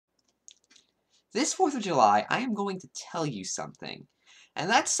This 4th of July, I am going to tell you something. And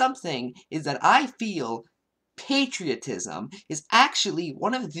that something is that I feel patriotism is actually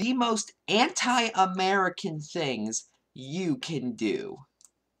one of the most anti-American things you can do.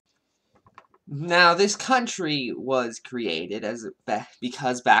 Now, this country was created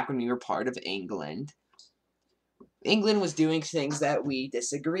because back when we were part of England, England was doing things that we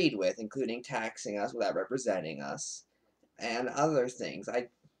disagreed with, including taxing us without representing us, and other things. I'm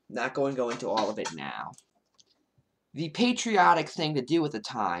not going to go into all of it now. The patriotic thing to do at the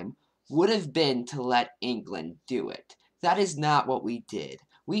time would have been to let England do it. That is not what we did.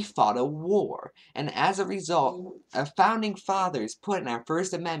 We fought a war, and as a result, our founding fathers put in our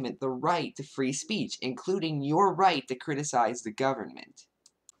First Amendment the right to free speech, including your right to criticize the government.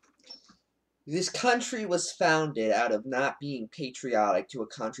 This country was founded out of not being patriotic to a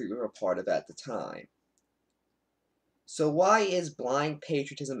country we were a part of at the time. So why is blind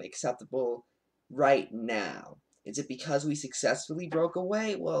patriotism acceptable right now? Is it because we successfully broke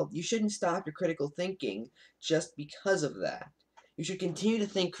away? Well, you shouldn't stop your critical thinking just because of that. You should continue to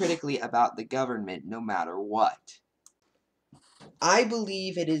think critically about the government no matter what. I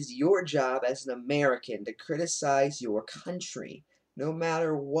believe it is your job as an American to criticize your country, no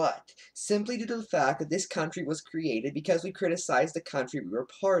matter what, simply due to the fact that this country was created because we criticized the country we were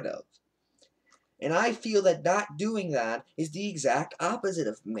part of. And I feel that not doing that is the exact opposite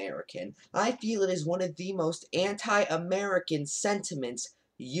of American. I feel it is one of the most anti-American sentiments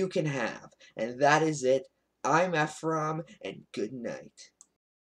you can have. And that is it. I'm Ephrom, and good night.